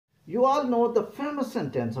You all know the famous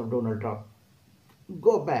sentence of Donald Trump: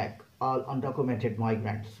 go back, all undocumented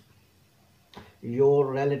migrants. Your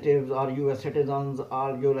relatives are US citizens,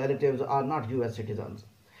 or your relatives are not US citizens.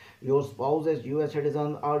 Your spouse is US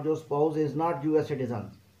citizen, or your spouse is not US citizen.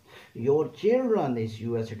 Your children is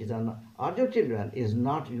US citizen, or your children is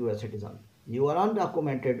not US citizen. You are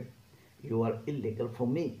undocumented. You are illegal for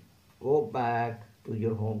me. Go back to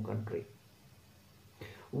your home country.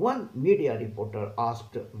 One media reporter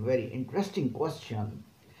asked a very interesting question.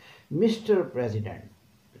 Mr. President,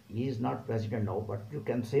 he is not president now, but you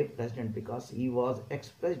can say president because he was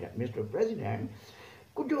ex-president. Mr. President,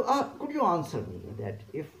 could you answer me that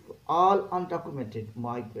if all undocumented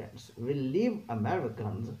migrants will leave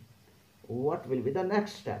Americans, what will be the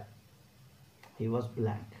next step? He was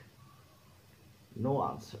blank. No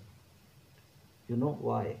answer. You know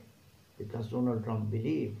why? Because Donald Trump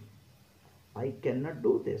believed, I cannot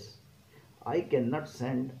do this. I cannot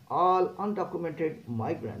send all undocumented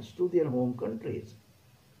migrants to their home countries.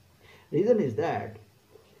 Reason is that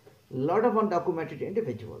a lot of undocumented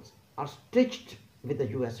individuals are stitched with the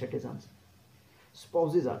US citizens.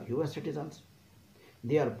 Spouses are US citizens.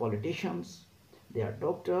 They are politicians, they are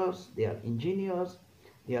doctors, they are engineers,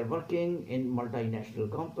 they are working in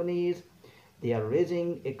multinational companies, they are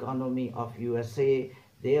raising economy of USA,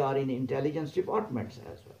 they are in intelligence departments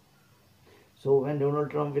as well. So when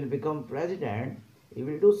Donald Trump will become president, he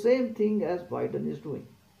will do same thing as Biden is doing.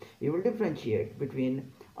 He will differentiate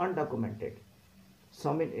between undocumented,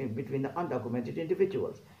 between the undocumented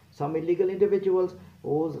individuals, some illegal individuals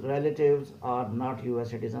whose relatives are not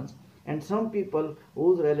US citizens, and some people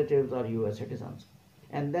whose relatives are US citizens.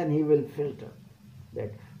 And then he will filter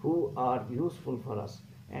that who are useful for us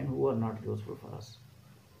and who are not useful for us.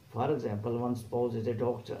 For example, one spouse is a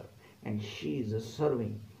doctor and she is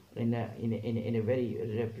serving in a very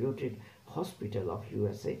reputed hospital of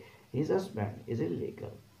USA. His husband is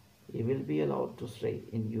illegal. He will be allowed to stay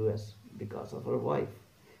in US because of her wife,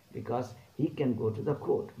 because he can go to the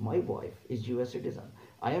court. My wife is US citizen.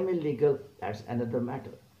 I am illegal, that's another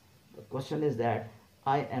matter. The question is that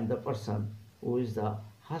I am the person who is the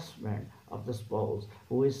husband of the spouse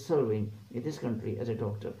who is serving in this country as a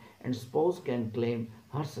doctor, and spouse can claim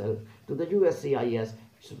herself to the USCIS.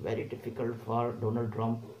 It's very difficult for Donald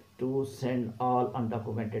Trump to send all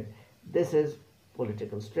undocumented. This is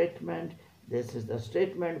political statement. This is the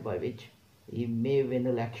statement by which he may win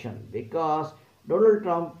election, because Donald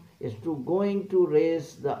Trump is going to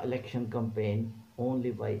raise the election campaign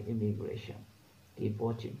only by immigration. Keep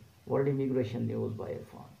watching World Immigration News by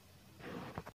Irfan.